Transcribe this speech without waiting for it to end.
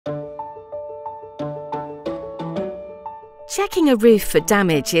Checking a roof for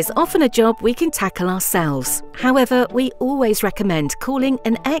damage is often a job we can tackle ourselves. However, we always recommend calling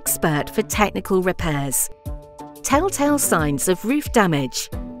an expert for technical repairs. Telltale signs of roof damage.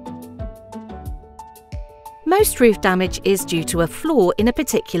 Most roof damage is due to a flaw in a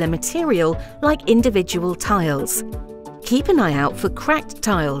particular material, like individual tiles. Keep an eye out for cracked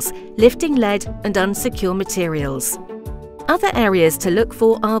tiles, lifting lead and unsecure materials. Other areas to look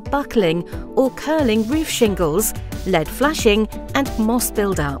for are buckling or curling roof shingles, lead flashing and moss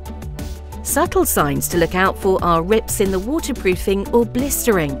build-up. Subtle signs to look out for are rips in the waterproofing or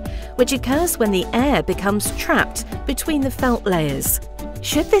blistering, which occurs when the air becomes trapped between the felt layers.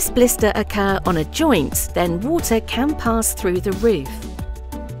 Should this blister occur on a joint, then water can pass through the roof.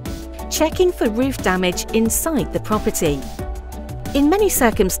 Checking for roof damage inside the property. In many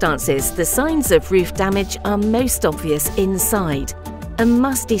circumstances, the signs of roof damage are most obvious inside. A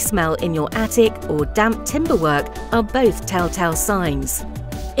musty smell in your attic or damp timberwork are both telltale signs.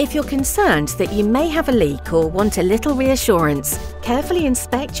 If you're concerned that you may have a leak or want a little reassurance, carefully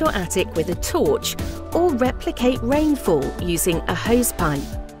inspect your attic with a torch or replicate rainfall using a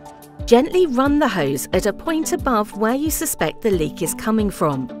hosepipe. Gently run the hose at a point above where you suspect the leak is coming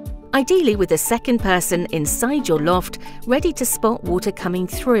from, ideally with a second person inside your loft ready to spot water coming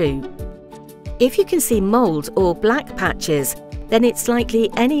through. If you can see mold or black patches, then it's likely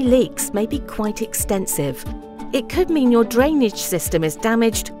any leaks may be quite extensive. It could mean your drainage system is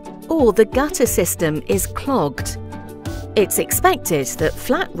damaged or the gutter system is clogged. It's expected that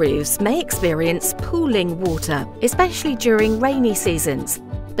flat roofs may experience pooling water, especially during rainy seasons,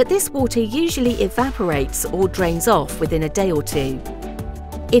 but this water usually evaporates or drains off within a day or two.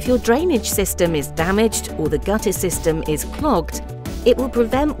 If your drainage system is damaged or the gutter system is clogged, it will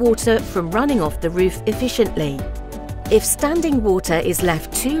prevent water from running off the roof efficiently. If standing water is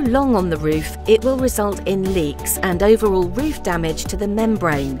left too long on the roof, it will result in leaks and overall roof damage to the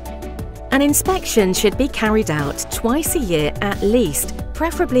membrane. An inspection should be carried out twice a year at least,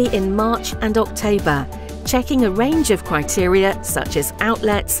 preferably in March and October, checking a range of criteria such as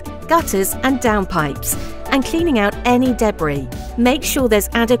outlets, gutters and downpipes, and cleaning out any debris. Make sure there's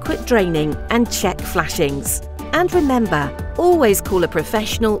adequate draining and check flashings. And remember, always call a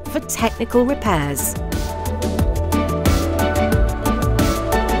professional for technical repairs.